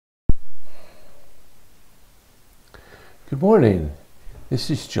Good morning. This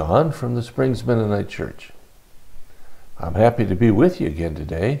is John from the Springs Mennonite Church. I'm happy to be with you again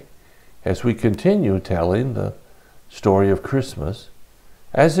today as we continue telling the story of Christmas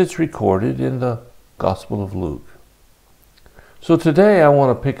as it's recorded in the Gospel of Luke. So today I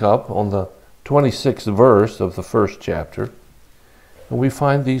want to pick up on the 26th verse of the first chapter, and we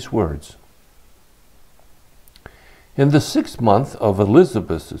find these words. In the 6th month of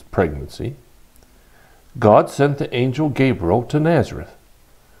Elizabeth's pregnancy, God sent the angel Gabriel to Nazareth,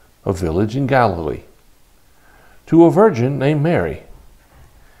 a village in Galilee, to a virgin named Mary.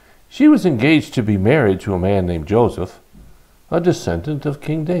 She was engaged to be married to a man named Joseph, a descendant of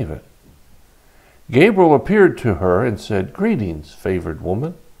King David. Gabriel appeared to her and said, "Greetings, favored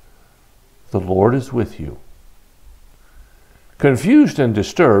woman. The Lord is with you." Confused and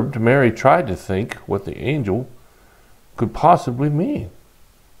disturbed, Mary tried to think what the angel could possibly mean.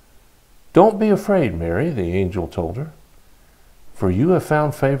 "Don't be afraid, Mary," the angel told her, "for you have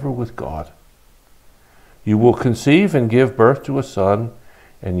found favor with God. You will conceive and give birth to a son,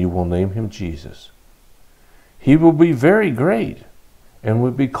 and you will name him Jesus. He will be very great and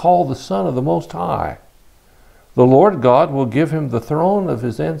will be called the Son of the Most High. The Lord God will give him the throne of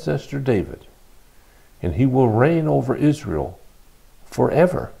his ancestor David, and he will reign over Israel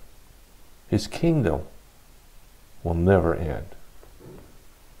forever. His kingdom will never end."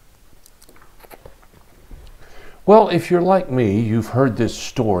 Well, if you're like me, you've heard this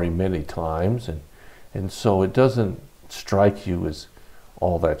story many times, and so it doesn't strike you as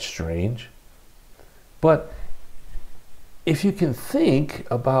all that strange. But if you can think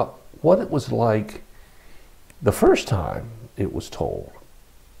about what it was like the first time it was told,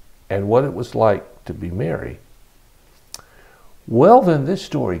 and what it was like to be Mary, well, then this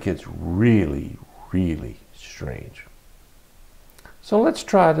story gets really, really strange. So let's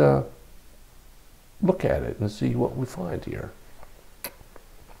try to look at it and see what we find here.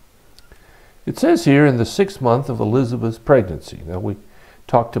 It says here in the 6th month of Elizabeth's pregnancy. Now, we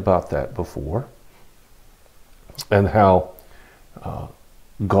talked about that before, and how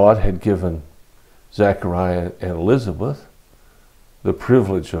God had given Zechariah and Elizabeth the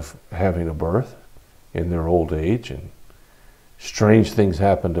privilege of having a birth in their old age, and strange things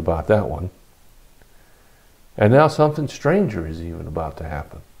happened about that one. And now something stranger is even about to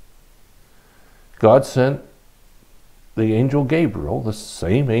happen. God sent the angel Gabriel, the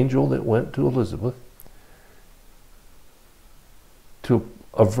same angel that went to Elizabeth, to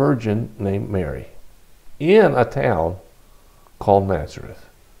a virgin named Mary in a town called Nazareth.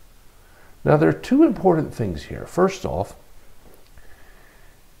 Now, there are two important things here. First off,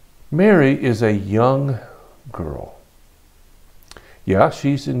 Mary is a young girl. Yeah,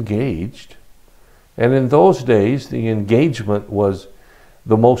 she's engaged. And in those days, the engagement was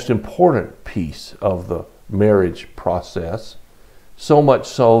the most important piece of the marriage process, so much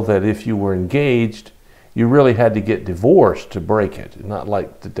so that if you were engaged, you really had to get divorced to break it. Not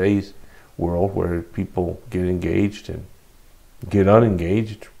like today's world where people get engaged and get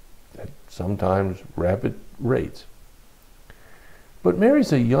unengaged at sometimes rapid rates. But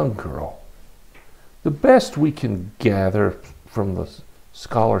Mary's a young girl. The best we can gather from the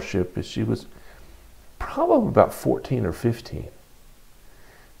scholarship is she was probably about 14 or 15.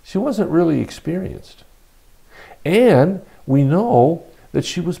 She wasn't really experienced. And we know that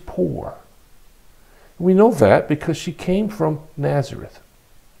she was poor. We know that because she came from Nazareth.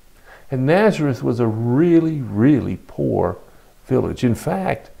 And Nazareth was a really, really poor village. In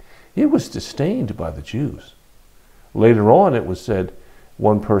fact, it was disdained by the Jews. Later on, it was said,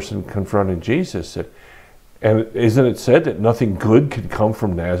 one person confronting Jesus said, "And isn't it said that nothing good could come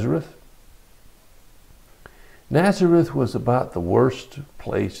from Nazareth?" Nazareth was about the worst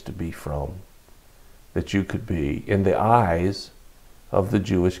place to be from that you could be in the eyes of the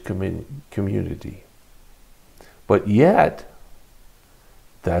Jewish community. But yet,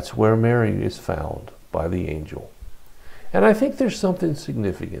 that's where Mary is found by the angel. And I think there's something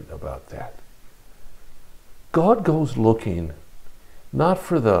significant about that. God goes looking not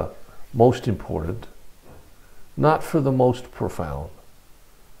for the most important, not for the most profound,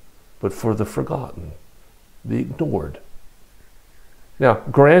 but for the forgotten, the ignored. Now,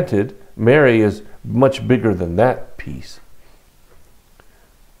 granted, Mary is much bigger than that piece,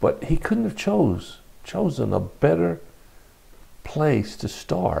 but he couldn't have chosen a better place to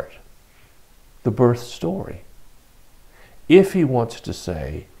start the birth story if he wants to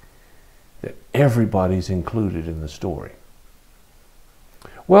say that everybody's included in the story.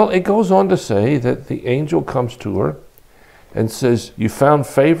 Well, it goes on to say that the angel comes to her and says, "You found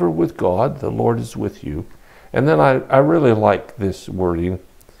favor with God, the Lord is with you." And then I really like this wording.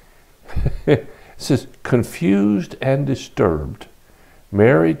 It It says, confused and disturbed,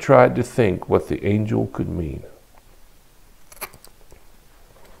 Mary tried to think what the angel could mean.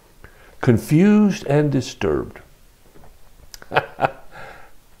 Confused and disturbed.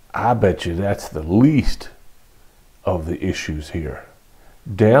 I bet you that's the least of the issues here.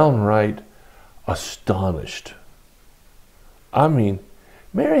 Downright astonished. I mean,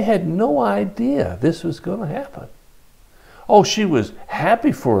 Mary had no idea this was going to happen. Oh, she was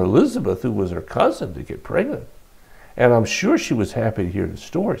happy for Elizabeth, who was her cousin, to get pregnant. And I'm sure she was happy to hear the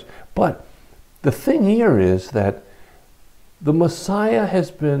stories. But the thing here is that the Messiah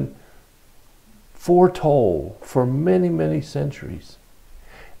has been foretold for many, many centuries.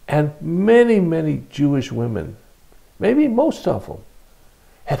 And many, many Jewish women, maybe most of them,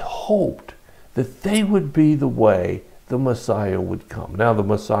 had hoped that they would be the way the Messiah would come. Now, the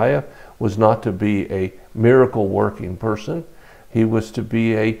Messiah was not to be a miracle-working person. He was to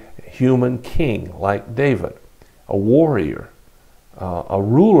be a human king like David, a warrior, a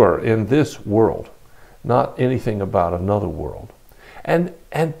ruler in this world, not anything about another world. And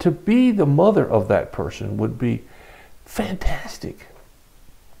to be the mother of that person would be fantastic.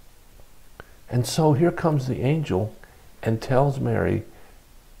 And so here comes the angel and tells Mary,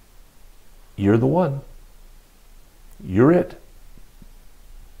 you're the one. You're it.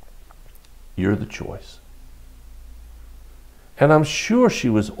 You're the choice. And I'm sure she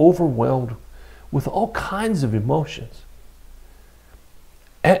was overwhelmed with all kinds of emotions.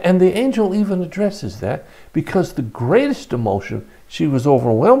 And the angel even addresses that, because the greatest emotion she was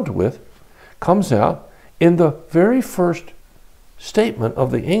overwhelmed with comes out in the very first statement of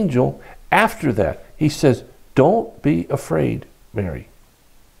the angel. After that, he says, don't be afraid, Mary.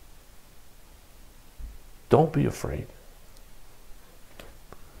 Don't be afraid.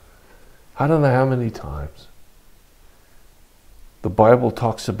 I don't know how many times the Bible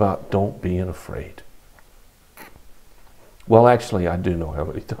talks about don't being afraid. Well, actually, I do know how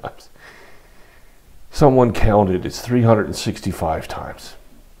many times. Someone counted, it's 365 times.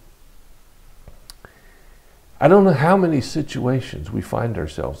 I don't know how many situations we find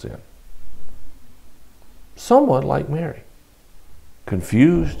ourselves in. Somewhat like Mary,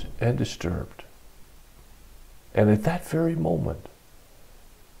 confused and disturbed. And at that very moment,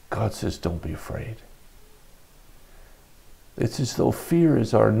 God says, don't be afraid. It's as though fear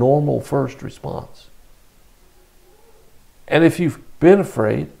is our normal first response. And if you've been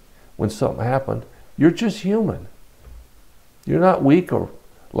afraid when something happened, you're just human. You're not weak or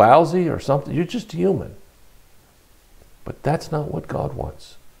lousy or something. You're just human. But that's not what God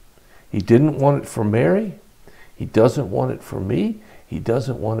wants. He didn't want it for Mary. He doesn't want it for me. He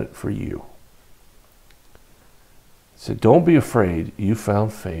doesn't want it for you. He said, don't be afraid. You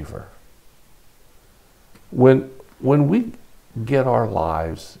found favor. When we get our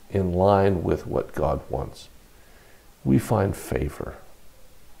lives in line with what God wants, we find favor.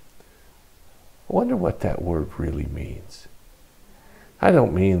 I wonder what that word really means. I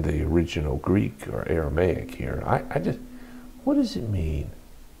don't mean the original Greek or Aramaic here. I just, what does it mean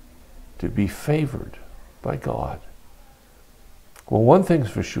to be favored by God? Well, one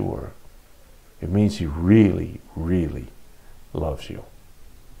thing's for sure. It means He really, really loves you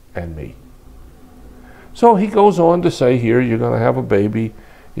and me. So He goes on to say here, you're going to have a baby.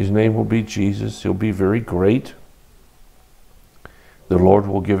 His name will be Jesus. He'll be very great. The Lord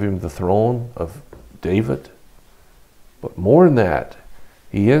will give Him the throne of David. But more than that,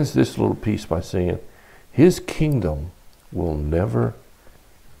 He ends this little piece by saying, His kingdom will never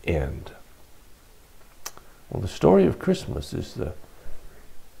end. Well, the story of Christmas is the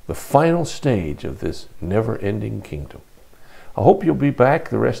final stage of this never-ending kingdom. I hope you'll be back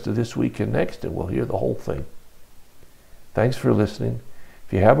the rest of this week and next, and we'll hear the whole thing. Thanks for listening.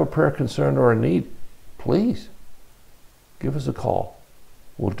 If you have a prayer concern or a need, please give us a call.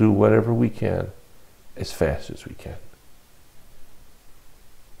 We'll do whatever we can as fast as we can.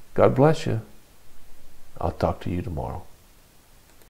 God bless you. I'll talk to you tomorrow.